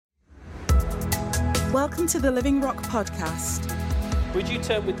Welcome to the Living Rock Podcast. Would you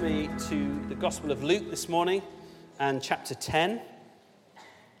turn with me to the Gospel of Luke this morning and chapter 10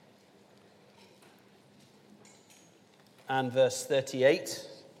 and verse 38.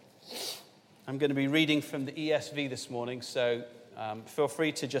 I'm going to be reading from the ESV this morning, so feel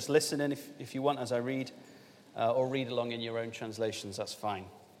free to just listen in if you want as I read, or read along in your own translations, that's fine.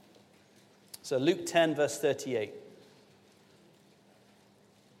 So Luke 10 verse 38.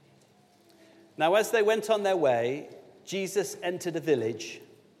 Now, as they went on their way, Jesus entered a village,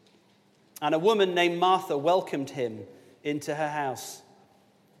 and a woman named Martha welcomed him into her house.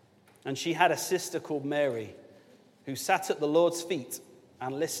 And she had a sister called Mary, who sat at the Lord's feet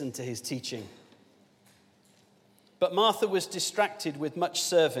and listened to his teaching. But Martha was distracted with much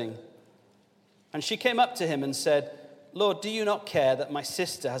serving, and she came up to him and said, "Lord, do you not care that my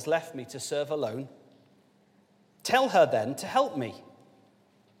sister has left me to serve alone? Tell her then to help me."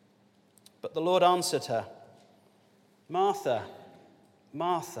 But the Lord answered her, "Martha,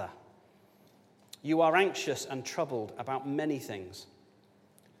 Martha, you are anxious and troubled about many things,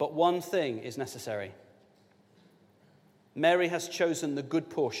 but one thing is necessary. Mary has chosen the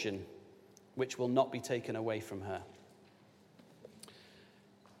good portion, which will not be taken away from her."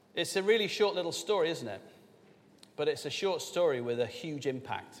 It's a really short little story, isn't it? But it's a short story with a huge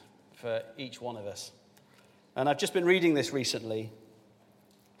impact for each one of us. And I've just been reading this recently.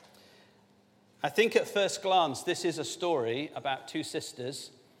 I think at first glance, this is a story about two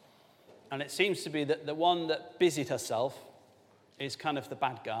sisters, and it seems to be that the one that busied herself is kind of the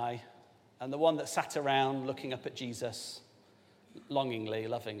bad guy, and the one that sat around looking up at Jesus longingly,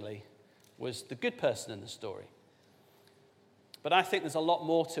 lovingly, was the good person in the story. But I think there's a lot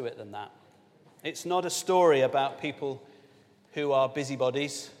more to it than that. It's not a story about people who are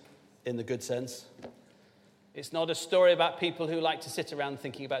busybodies in the good sense. It's not a story about people who like to sit around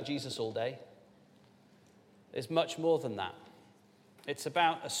thinking about Jesus all day. It's much more than that. It's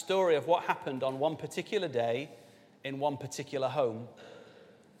about a story of what happened on one particular day in one particular home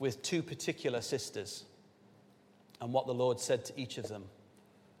with two particular sisters, and what the Lord said to each of them,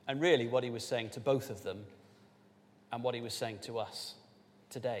 and really what he was saying to both of them, and what he was saying to us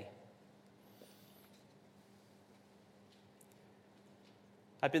today.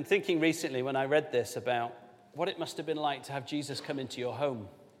 I've been thinking recently when I read this about what it must have been like to have Jesus come into your home.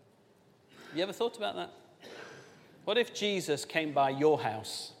 Have you ever thought about that? What if Jesus came by your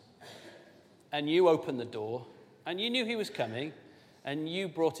house and you opened the door and you knew he was coming and you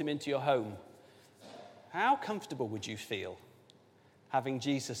brought him into your home? How comfortable would you feel having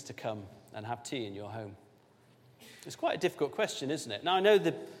Jesus to come and have tea in your home? It's quite a difficult question, isn't it? Now, I know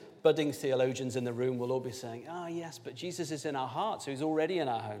the budding theologians in the room will all be saying, yes, but Jesus is in our hearts, so he's already in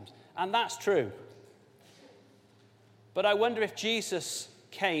our homes. And that's true. But I wonder if Jesus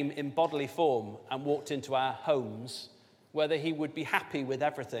came in bodily form and walked into our homes, whether he would be happy with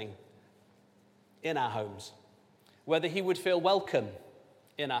everything in our homes, whether he would feel welcome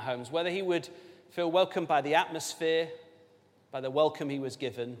in our homes, whether he would feel welcomed by the atmosphere, by the welcome he was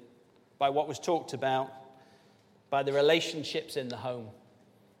given, by what was talked about, by the relationships in the home.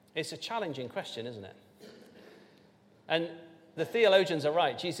 It's a challenging question, isn't it? And the theologians are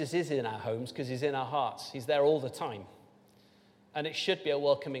right. Jesus is in our homes because he's in our hearts. He's there all the time. And it should be a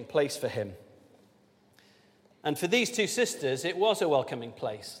welcoming place for him. And for these two sisters, it was a welcoming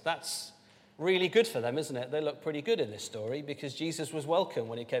place. That's really good for them, isn't it? They look pretty good in this story because Jesus was welcome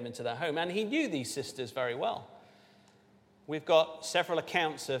when he came into their home. And he knew these sisters very well. We've got several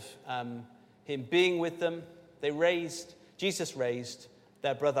accounts of him being with them. Jesus raised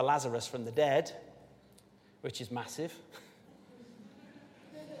their brother Lazarus from the dead, which is massive.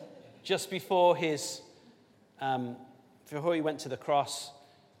 Just before before he went to the cross,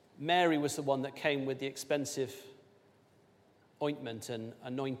 Mary was the one that came with the expensive ointment and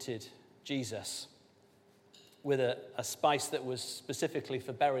anointed Jesus with a spice that was specifically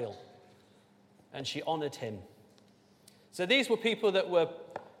for burial. And she honored him. So these were people that were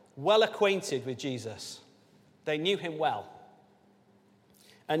well acquainted with Jesus. They knew him well.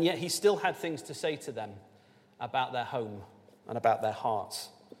 And yet he still had things to say to them about their home and about their hearts.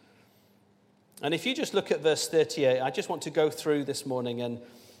 And if you just look at verse 38, I just want to go through this morning, and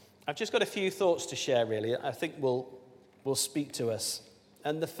I've just got a few thoughts to share, really. I think will speak to us.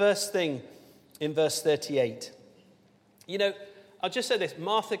 And the first thing in verse 38, I'll just say this.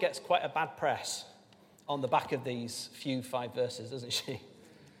 Martha gets quite a bad press on the back of these 5 verses, doesn't she?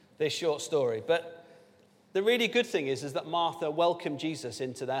 This short story. But the really good thing is that Martha welcomed Jesus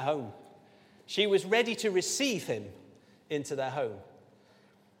into their home. She was ready to receive him into their home.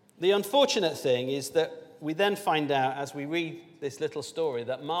 The unfortunate thing is that we then find out as we read this little story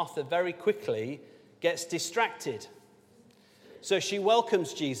that Martha very quickly gets distracted. So she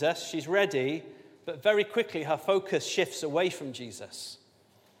welcomes Jesus, she's ready, but very quickly her focus shifts away from Jesus.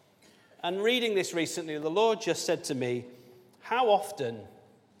 And reading this recently, the Lord just said to me, how often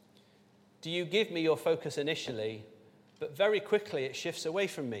do you give me your focus initially, but very quickly it shifts away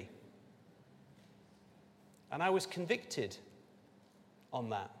from me? And I was convicted on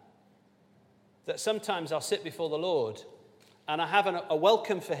that. That sometimes I'll sit before the Lord and I have a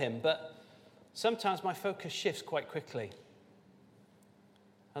welcome for him, but sometimes my focus shifts quite quickly.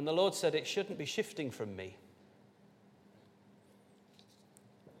 And the Lord said it shouldn't be shifting from me.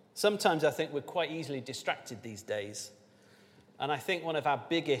 Sometimes I think we're quite easily distracted these days. And I think one of our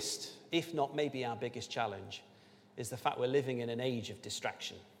biggest, if not maybe our biggest challenge, is the fact we're living in an age of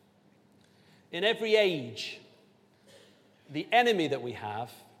distraction. In every age, the enemy that we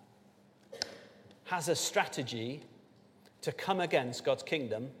have has a strategy to come against God's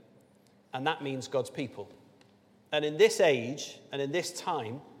kingdom, and that means God's people. And in this age and in this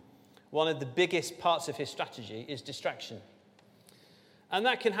time, one of the biggest parts of his strategy is distraction. And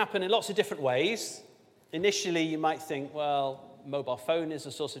that can happen in lots of different ways. Initially, you might think, well, mobile phone is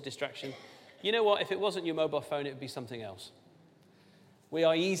a source of distraction. You know what? If it wasn't your mobile phone, it would be something else. We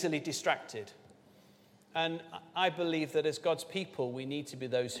are easily distracted. And I believe that as God's people, we need to be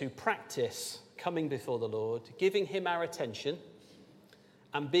those who practice coming before the Lord, giving him our attention,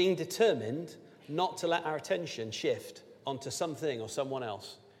 and being determined not to let our attention shift onto something or someone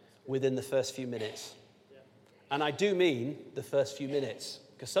else within the first few minutes. And I do mean the first few minutes,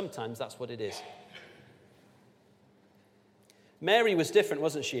 because sometimes that's what it is. Mary was different,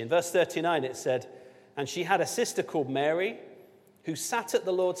 wasn't she? In verse 39 it said, and she had a sister called Mary, who sat at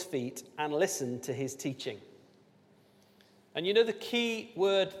the Lord's feet and listened to his teaching. And you know the key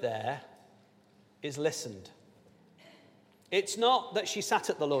word there is listened. It's not that she sat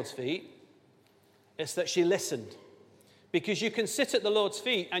at the Lord's feet, it's that she listened. Because you can sit at the Lord's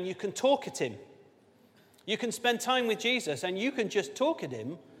feet and you can talk at him. You can spend time with Jesus and you can just talk at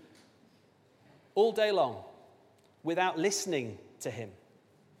him all day long without listening to him.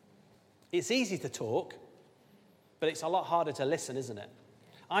 It's easy to talk, but it's a lot harder to listen, isn't it?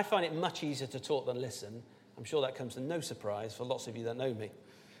 I find it much easier to talk than listen. I'm sure that comes to no surprise for lots of you that know me.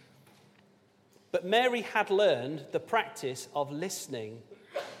 But Mary had learned the practice of listening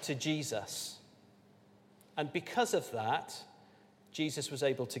to Jesus. And because of that, Jesus was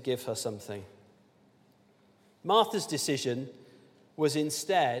able to give her something. Martha's decision was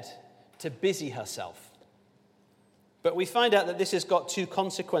instead to busy herself. But we find out that this has got two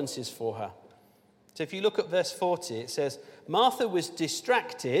consequences for her. So if you look at verse 40, it says, Martha was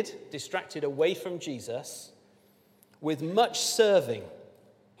distracted away from Jesus, with much serving.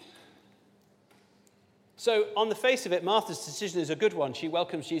 So on the face of it, Martha's decision is a good one. She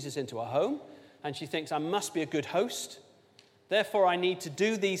welcomes Jesus into her home, and she thinks, I must be a good host. Therefore, I need to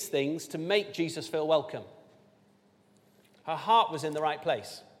do these things to make Jesus feel welcome. Her heart was in the right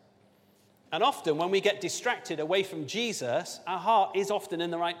place. And often when we get distracted away from Jesus, our heart is often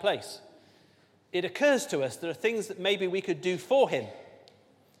in the right place. It occurs to us there are things that maybe we could do for him.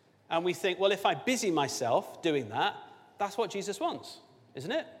 And we think, well, if I busy myself doing that, that's what Jesus wants,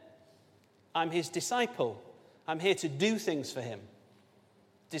 isn't it? I'm his disciple. I'm here to do things for him.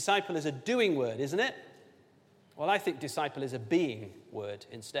 Disciple is a doing word, isn't it? Well, I think disciple is a being word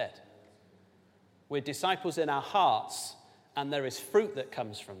instead. We're disciples in our hearts, and there is fruit that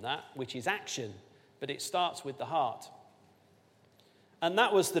comes from that, which is action, but it starts with the heart. And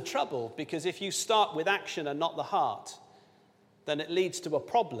that was the trouble, because if you start with action and not the heart, then it leads to a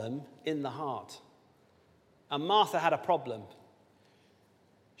problem in the heart. And Martha had a problem.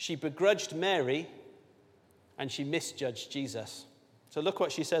 She begrudged Mary, and she misjudged Jesus. So look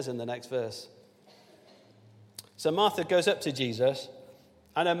what she says in the next verse. So Martha goes up to Jesus.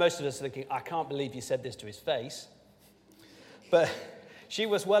 I know most of us are thinking, I can't believe you said this to his face. But she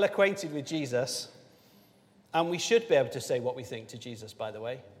was well acquainted with Jesus. And we should be able to say what we think to Jesus, by the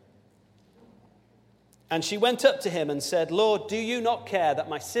way. And she went up to him and said, Lord, do you not care that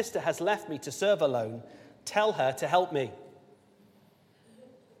my sister has left me to serve alone? Tell her to help me.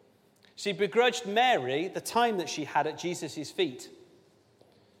 She begrudged Mary the time that she had at Jesus' feet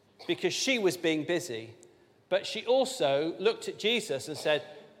because she was being busy. But she also looked at Jesus and said,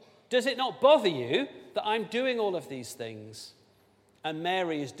 does it not bother you that I'm doing all of these things and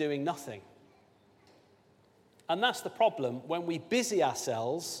Mary is doing nothing? And that's the problem when we busy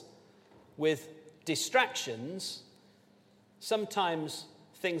ourselves with distractions, sometimes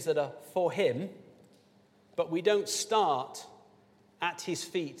things that are for him, but we don't start at his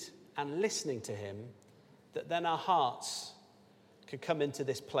feet and listening to him, that then our hearts can come into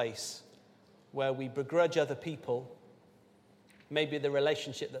this place where we begrudge other people, maybe the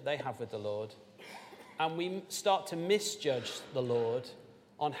relationship that they have with the Lord, and we start to misjudge the Lord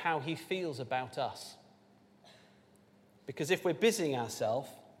on how he feels about us. Because if we're busying ourselves,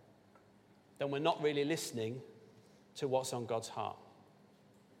 then we're not really listening to what's on God's heart.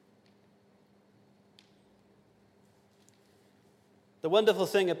 The wonderful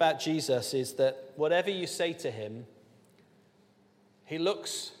thing about Jesus is that whatever you say to him, he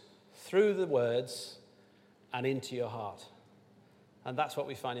looks through the words and into your heart. And that's what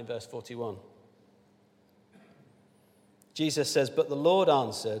we find in verse 41. Jesus says, "But the Lord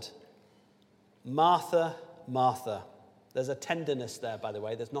answered, 'Martha, Martha.'" There's a tenderness there, by the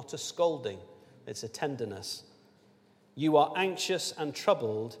way. There's not a scolding. It's a tenderness. "You are anxious and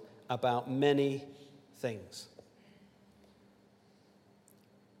troubled about many things."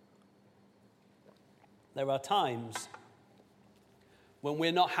 There are times when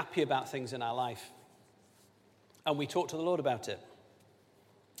we're not happy about things in our life, and we talk to the Lord about it.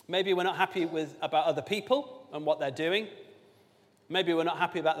 Maybe we're not happy about other people and what they're doing. Maybe we're not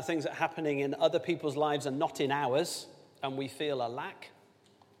happy about the things that are happening in other people's lives and not in ours, and we feel a lack.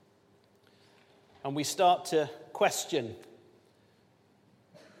 And we start to question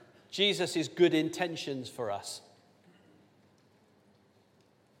Jesus' good intentions for us.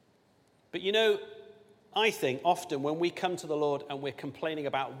 But you know, I think often when we come to the Lord and we're complaining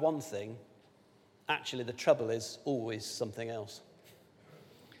about one thing, actually the trouble is always something else.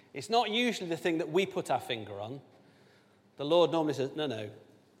 It's not usually the thing that we put our finger on. The Lord normally says, no,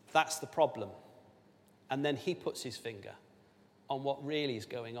 that's the problem. And then he puts his finger on what really is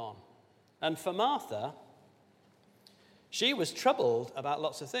going on. And for Martha, she was troubled about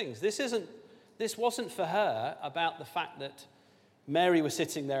lots of things. This wasn't for her about the fact that Mary was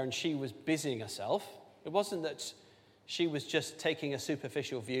sitting there and she was busying herself. It wasn't that she was just taking a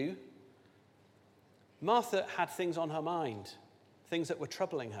superficial view. Martha had things on her mind, things that were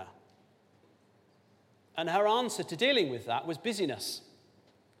troubling her. And her answer to dealing with that was busyness.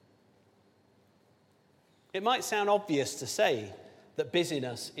 It might sound obvious to say that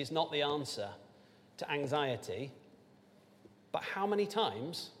busyness is not the answer to anxiety, but how many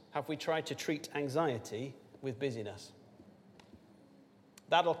times have we tried to treat anxiety with busyness?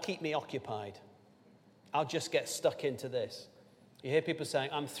 That'll keep me occupied. I'll just get stuck into this. You hear people saying,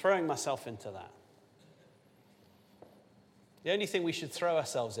 I'm throwing myself into that. The only thing we should throw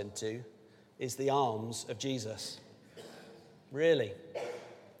ourselves into is the arms of Jesus. Really.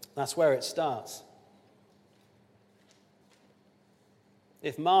 That's where it starts.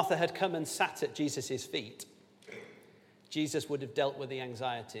 If Martha had come and sat at Jesus' feet, Jesus would have dealt with the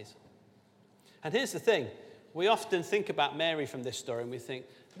anxieties. And here's the thing. We often think about Mary from this story and we think,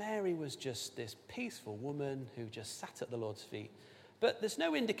 Mary was just this peaceful woman who just sat at the Lord's feet. But there's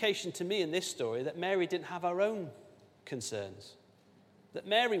no indication to me in this story that Mary didn't have her own concerns, that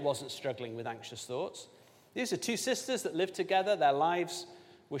Mary wasn't struggling with anxious thoughts. These are two sisters that lived together. Their lives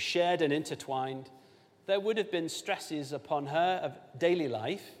were shared and intertwined. There would have been stresses upon her of daily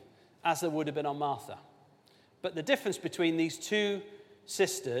life as there would have been on Martha. But the difference between these two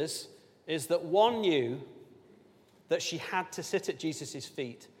sisters is that one knew that she had to sit at Jesus'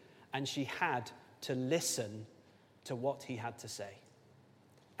 feet and she had to listen to what he had to say.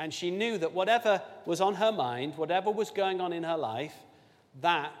 And she knew that whatever was on her mind, whatever was going on in her life,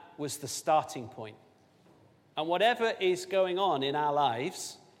 that was the starting point. And whatever is going on in our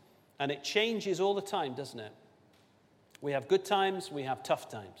lives, and it changes all the time, doesn't it? We have good times, we have tough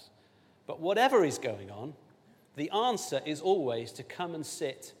times. But whatever is going on, the answer is always to come and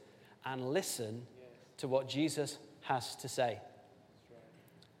sit and listen to what Jesus has to say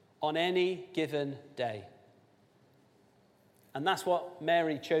on any given day. And that's what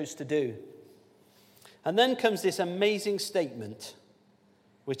Mary chose to do. And then comes this amazing statement,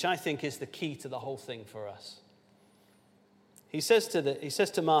 which I think is the key to the whole thing for us. He says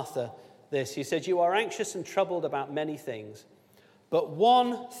to Martha this, he said, "You are anxious and troubled about many things, but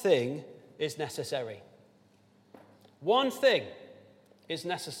one thing is necessary." One thing is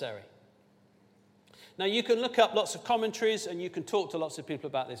necessary. Now, you can look up lots of commentaries and you can talk to lots of people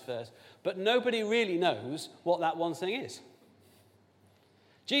about this verse, but nobody really knows what that one thing is.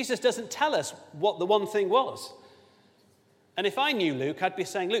 Jesus doesn't tell us what the one thing was. And if I knew Luke, I'd be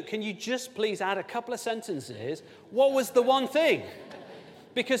saying, Luke, can you just please add a couple of sentences? What was the one thing?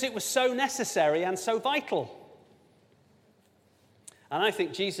 Because it was so necessary and so vital. And I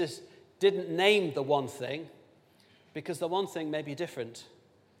think Jesus didn't name the one thing because the one thing may be different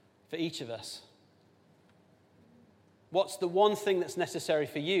for each of us. What's the one thing that's necessary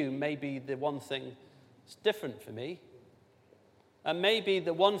for you may be the one thing that's different for me. And maybe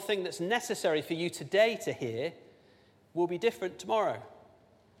the one thing that's necessary for you today to hear will be different tomorrow.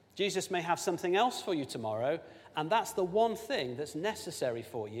 Jesus may have something else for you tomorrow, and that's the one thing that's necessary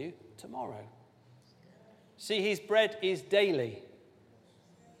for you tomorrow. See, his bread is daily.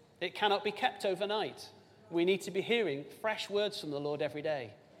 It cannot be kept overnight. We need to be hearing fresh words from the Lord every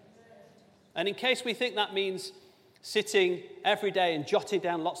day. And in case we think that means sitting every day and jotting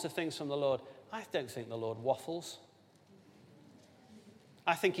down lots of things from the Lord, I don't think the Lord waffles.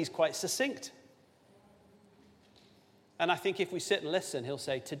 I think he's quite succinct. And I think if we sit and listen, he'll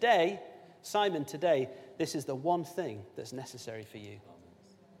say, today, Simon, today, this is the one thing that's necessary for you.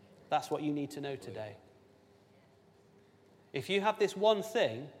 That's what you need to know today. If you have this one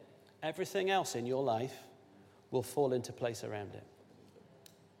thing, everything else in your life will fall into place around it.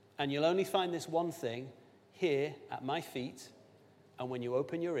 And you'll only find this one thing here at my feet, and when you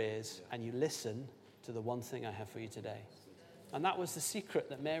open your ears and you listen to the one thing I have for you today. And that was the secret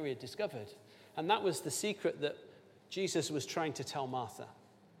that Mary had discovered. And that was the secret that Jesus was trying to tell Martha.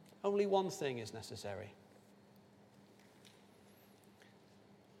 Only one thing is necessary.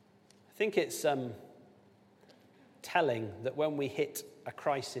 I think it's telling that when we hit a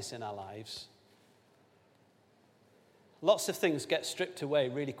crisis in our lives, lots of things get stripped away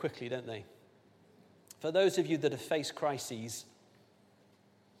really quickly, don't they? For those of you that have faced crises,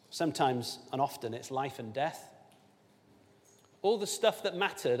 sometimes and often it's life and death. All the stuff that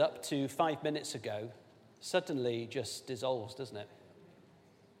mattered up to 5 minutes ago suddenly just dissolves, doesn't it?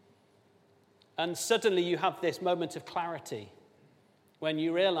 And suddenly you have this moment of clarity when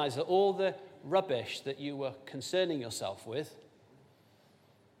you realize that all the rubbish that you were concerning yourself with,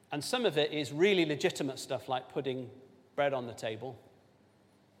 and some of it is really legitimate stuff like putting bread on the table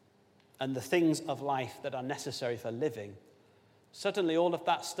and the things of life that are necessary for living, suddenly all of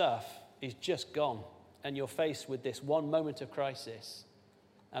that stuff is just gone, and you're faced with this one moment of crisis,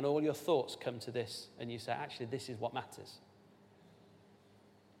 and all your thoughts come to this, and you say, actually, this is what matters.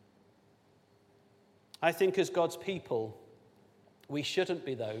 I think as God's people, we shouldn't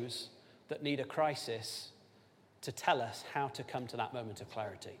be those that need a crisis to tell us how to come to that moment of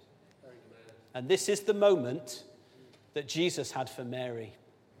clarity. And this is the moment that Jesus had for Mary.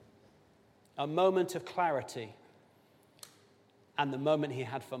 A moment of clarity, and the moment he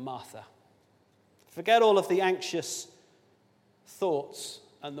had for Martha. Forget all of the anxious thoughts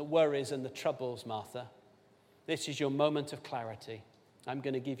and the worries and the troubles, Martha. This is your moment of clarity. I'm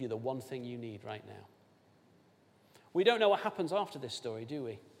going to give you the one thing you need right now. We don't know what happens after this story, do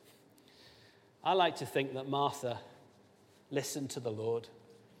we? I like to think that Martha listened to the Lord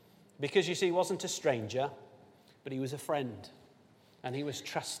because, you see, he wasn't a stranger, but he was a friend, and he was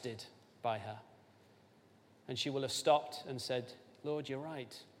trusted by her. And she will have stopped and said, Lord, you're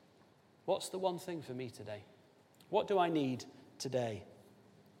right. What's the one thing for me today? What do I need today?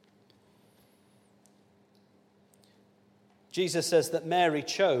 Jesus says that Mary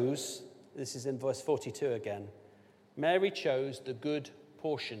chose, this is in verse 42 again, Mary chose the good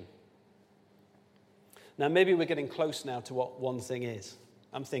portion. Now, maybe we're getting close now to what one thing is.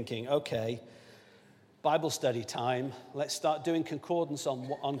 I'm thinking, okay, Bible study time. Let's start doing concordance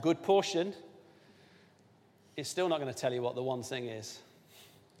on good portion. It's still not going to tell you what the one thing is,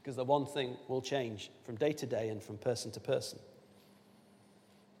 because the one thing will change from day to day and from person to person.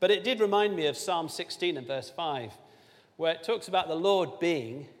 But it did remind me of Psalm 16 and verse 5, where it talks about the Lord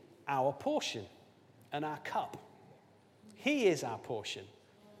being our portion and our cup. He is our portion.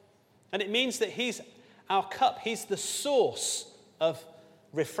 And it means that he's our cup. He's the source of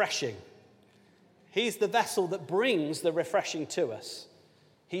refreshing. He's the vessel that brings the refreshing to us.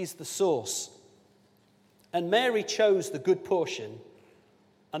 He's the source. And Mary chose the good portion.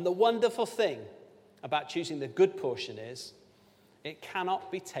 And the wonderful thing about choosing the good portion is it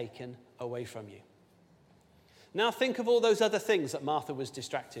cannot be taken away from you. Now think of all those other things that Martha was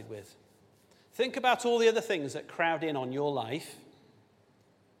distracted with. Think about all the other things that crowd in on your life.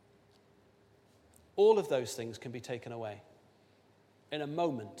 All of those things can be taken away in a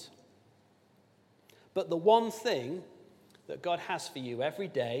moment. But the one thing that God has for you every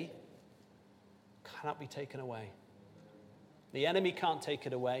day cannot be taken away. The enemy can't take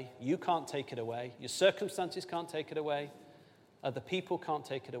it away. You can't take it away. Your circumstances can't take it away. Other people can't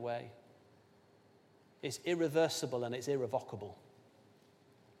take it away. It's irreversible and it's irrevocable.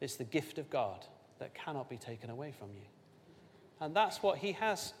 It's the gift of God that cannot be taken away from you. And that's what he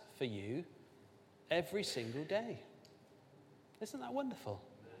has for you every single day. Isn't that wonderful?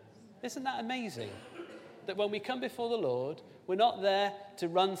 Isn't that amazing? That when we come before the Lord, we're not there to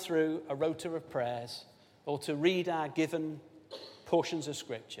run through a rota of prayers or to read our given portions of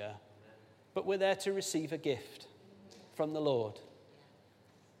Scripture, but we're there to receive a gift from the Lord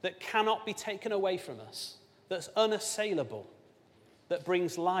that cannot be taken away from us, that's unassailable, that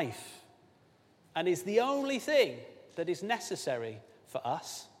brings life, and is the only thing that is necessary for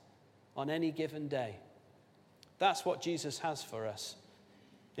us on any given day. That's what Jesus has for us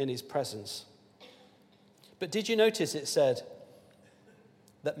in his presence. But did you notice it said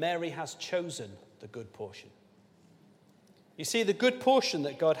that Mary has chosen the good portion? You see, the good portion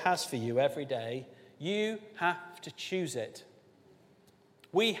that God has for you every day, you have to choose it.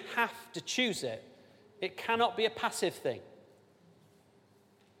 We have to choose it. It cannot be a passive thing.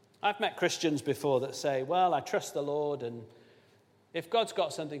 I've met Christians before that say, well, I trust the Lord, and if God's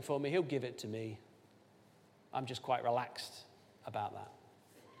got something for me, he'll give it to me. I'm just quite relaxed about that.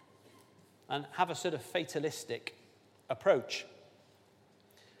 And have a sort of fatalistic approach.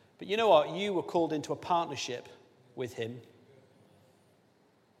 But you know what? You were called into a partnership with him.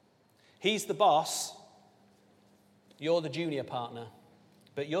 He's the boss. You're the junior partner.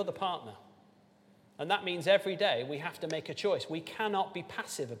 But you're the partner. And that means every day we have to make a choice. We cannot be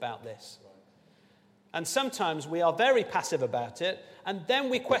passive about this. And sometimes we are very passive about it, and then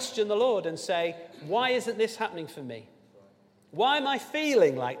we question the Lord and say, why isn't this happening for me? Why am I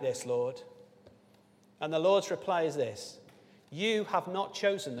feeling like this, Lord? And the Lord's reply is this: you have not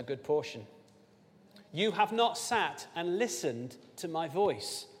chosen the good portion. You have not sat and listened to my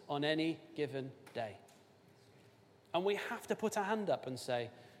voice on any given day. And we have to put our hand up and say,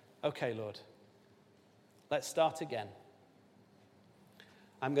 okay, Lord, let's start again.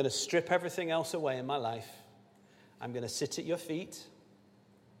 I'm going to strip everything else away in my life. I'm going to sit at your feet,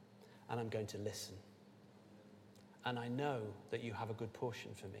 and I'm going to listen. And I know that you have a good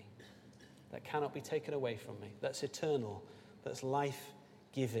portion for me that cannot be taken away from me, that's eternal, that's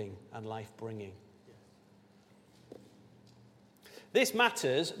life-giving and life-bringing. This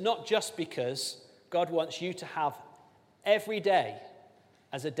matters not just because God wants you to have every day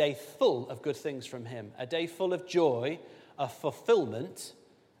as a day full of good things from him, a day full of joy, of fulfillment,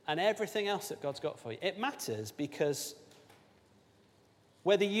 and everything else that God's got for you. It matters because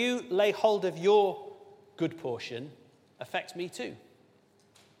whether you lay hold of your good portion affects me too.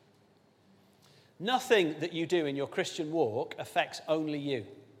 Nothing that you do in your Christian walk affects only you.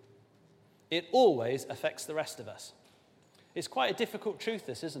 It always affects the rest of us. It's quite a difficult truth,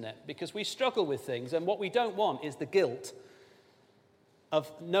 this, isn't it? Because we struggle with things, and what we don't want is the guilt of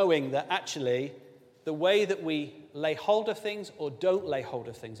knowing that actually the way that we lay hold of things or don't lay hold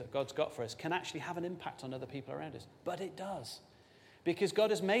of things that God's got for us can actually have an impact on other people around us. But it does, because God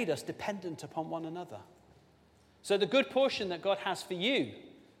has made us dependent upon one another. So the good portion that God has for you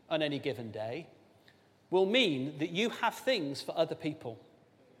on any given day will mean that you have things for other people.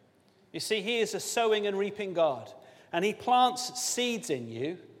 You see, he is a sowing and reaping God, and he plants seeds in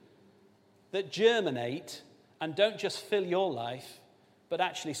you that germinate and don't just fill your life, but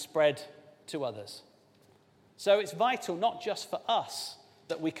actually spread to others. So it's vital not just for us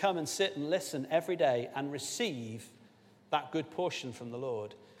that we come and sit and listen every day and receive that good portion from the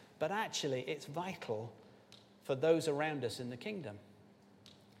Lord, but actually it's vital for those around us in the kingdom.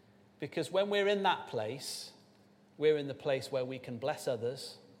 Because when we're in that place, we're in the place where we can bless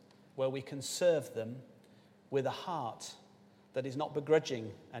others, where we can serve them with a heart that is not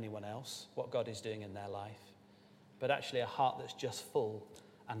begrudging anyone else what God is doing in their life, but actually a heart that's just full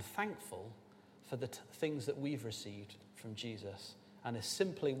and thankful for the things that we've received from Jesus, and is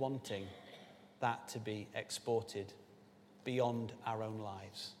simply wanting that to be exported beyond our own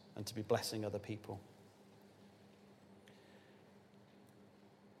lives and to be blessing other people.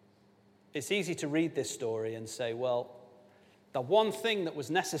 It's easy to read this story and say, well, the one thing that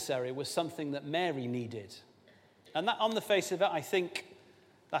was necessary was something that Mary needed. And that, on the face of it, I think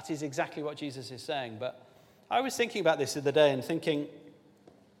that is exactly what Jesus is saying. But I was thinking about this the other day and thinking,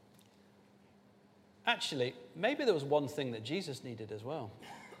 actually, maybe there was one thing that Jesus needed as well.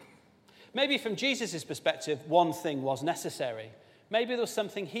 Maybe from Jesus' perspective, one thing was necessary. Maybe there was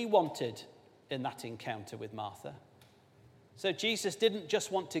something he wanted in that encounter with Martha. So Jesus didn't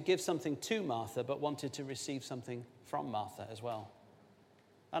just want to give something to Martha, but wanted to receive something from Martha as well.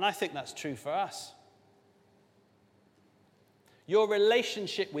 And I think that's true for us. Your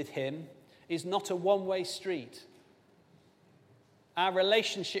relationship with him is not a one-way street. Our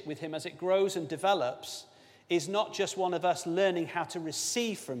relationship with him, as it grows and develops, is not just one of us learning how to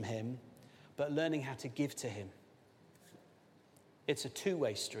receive from him, but learning how to give to him. It's a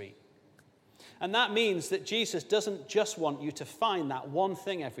two-way street. And that means that Jesus doesn't just want you to find that one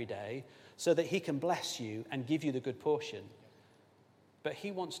thing every day so that he can bless you and give you the good portion, but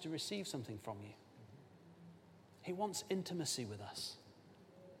he wants to receive something from you. He wants intimacy with us.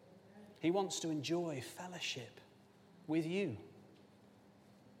 He wants to enjoy fellowship with you.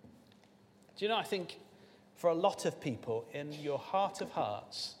 Do you know, I think for a lot of people, in your heart of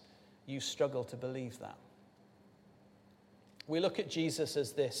hearts, you struggle to believe that. We look at Jesus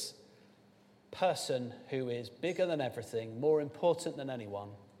as this person who is bigger than everything, more important than anyone.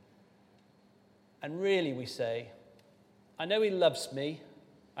 And really we say, I know he loves me.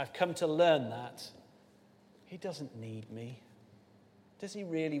 I've come to learn that. He doesn't need me. Does he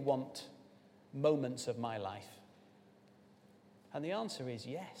really want moments of my life? And the answer is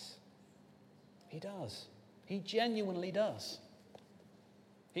yes, he does. He genuinely does.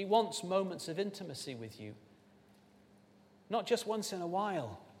 He wants moments of intimacy with you. Not just once in a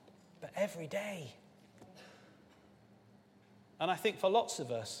while, but every day. And I think for lots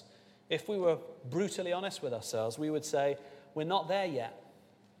of us, if we were brutally honest with ourselves, we would say, we're not there yet.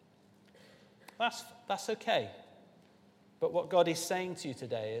 That's okay. But what God is saying to you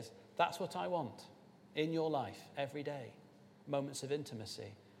today is, that's what I want in your life every day. Moments of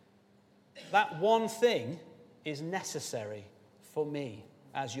intimacy. That one thing is necessary for me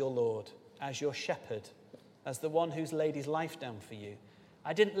as your Lord, as your shepherd, as the one who's laid his life down for you.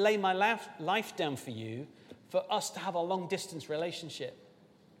 I didn't lay my life down for you for us to have a long-distance relationship,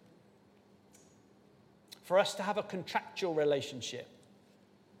 for us to have a contractual relationship,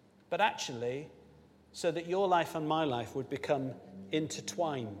 but actually so that your life and my life would become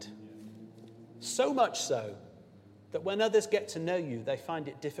intertwined. So much so that when others get to know you, they find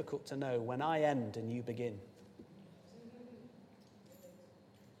it difficult to know when I end and you begin.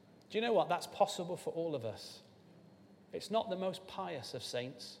 Do you know what? That's possible for all of us. It's not the most pious of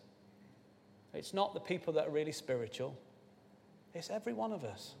saints. It's not the people that are really spiritual. It's every one of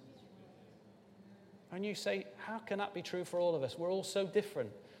us. And you say, how can that be true for all of us? We're all so different.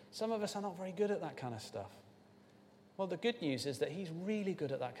 Some of us are not very good at that kind of stuff. Well, the good news is that he's really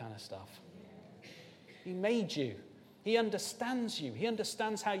good at that kind of stuff. He made you. He understands you. He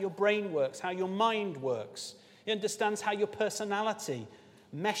understands how your brain works, how your mind works. He understands how your personality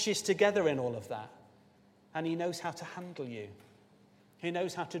meshes together in all of that. And he knows how to handle you. He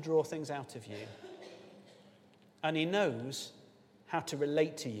knows how to draw things out of you. And he knows how to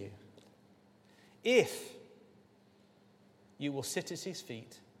relate to you. If you will sit at his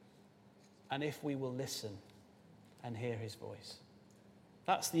feet, and if we will listen and hear his voice.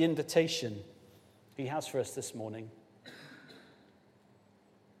 That's the invitation he has for us this morning.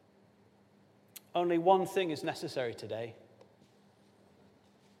 Only one thing is necessary today.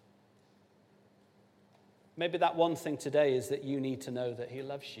 Maybe that one thing today is that you need to know that he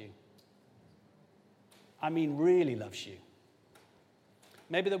loves you. I mean, really loves you.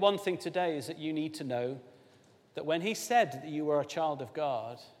 Maybe the one thing today is that you need to know that when he said that you were a child of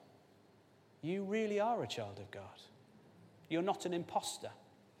God, you really are a child of God. You're not an imposter.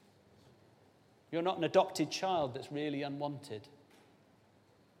 You're not an adopted child that's really unwanted.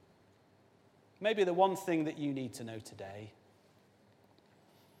 Maybe the one thing that you need to know today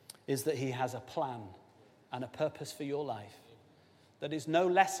is that he has a plan and a purpose for your life that is no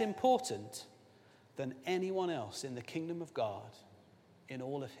less important than anyone else in the kingdom of God in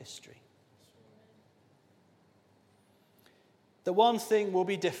all of history. The one thing will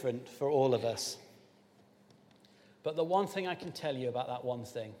be different for all of us. But the one thing I can tell you about that one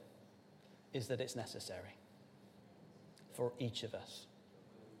thing is that it's necessary for each of us.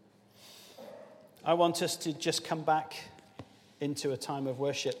 I want us to just come back into a time of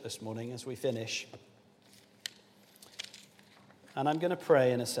worship this morning as we finish. And I'm going to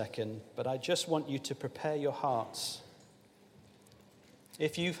pray in a second, but I just want you to prepare your hearts.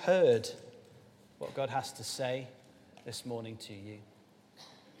 If you've heard what God has to say this morning to you,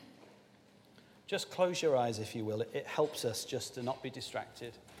 just close your eyes, if you will. It helps us just to not be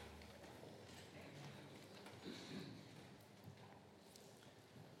distracted.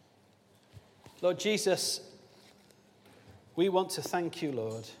 Lord Jesus, we want to thank you,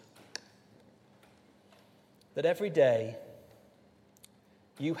 Lord, that every day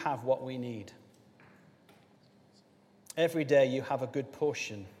you have what we need. Every day you have a good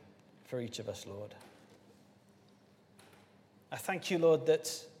portion for each of us, Lord. I thank you, Lord,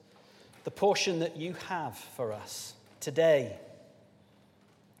 that the portion that you have for us today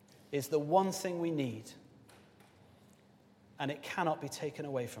is the one thing we need, and it cannot be taken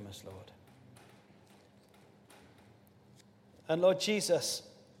away from us, Lord. And Lord Jesus,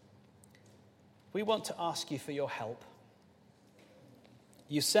 we want to ask you for your help.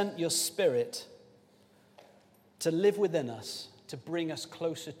 You sent your Spirit to live within us, to bring us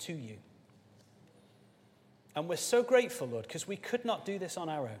closer to you. And we're so grateful, Lord, because we could not do this on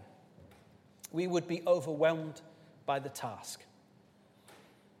our own. We would be overwhelmed by the task.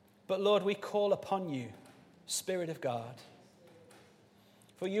 But Lord, we call upon you, Spirit of God,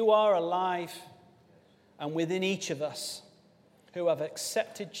 For you are alive and within each of us who have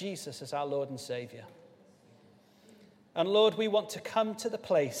accepted Jesus as our Lord and Savior. And Lord, we want to come to the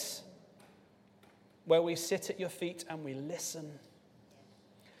place where we sit at your feet and we listen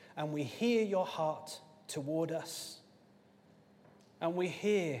and we hear your heart toward us and we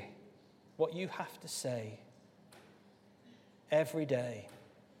hear what you have to say every day.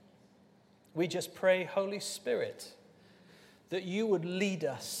 We just pray, Holy Spirit, that you would lead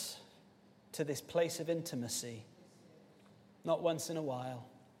us to this place of intimacy, not once in a while,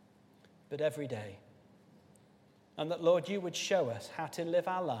 but every day. And that, Lord, you would show us how to live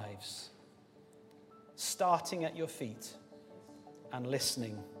our lives, starting at your feet and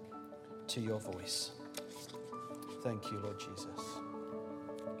listening to your voice. Thank you, Lord Jesus.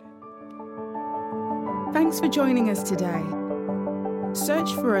 Thanks for joining us today.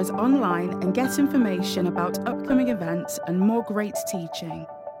 Search for us online and get information about upcoming events and more great teaching.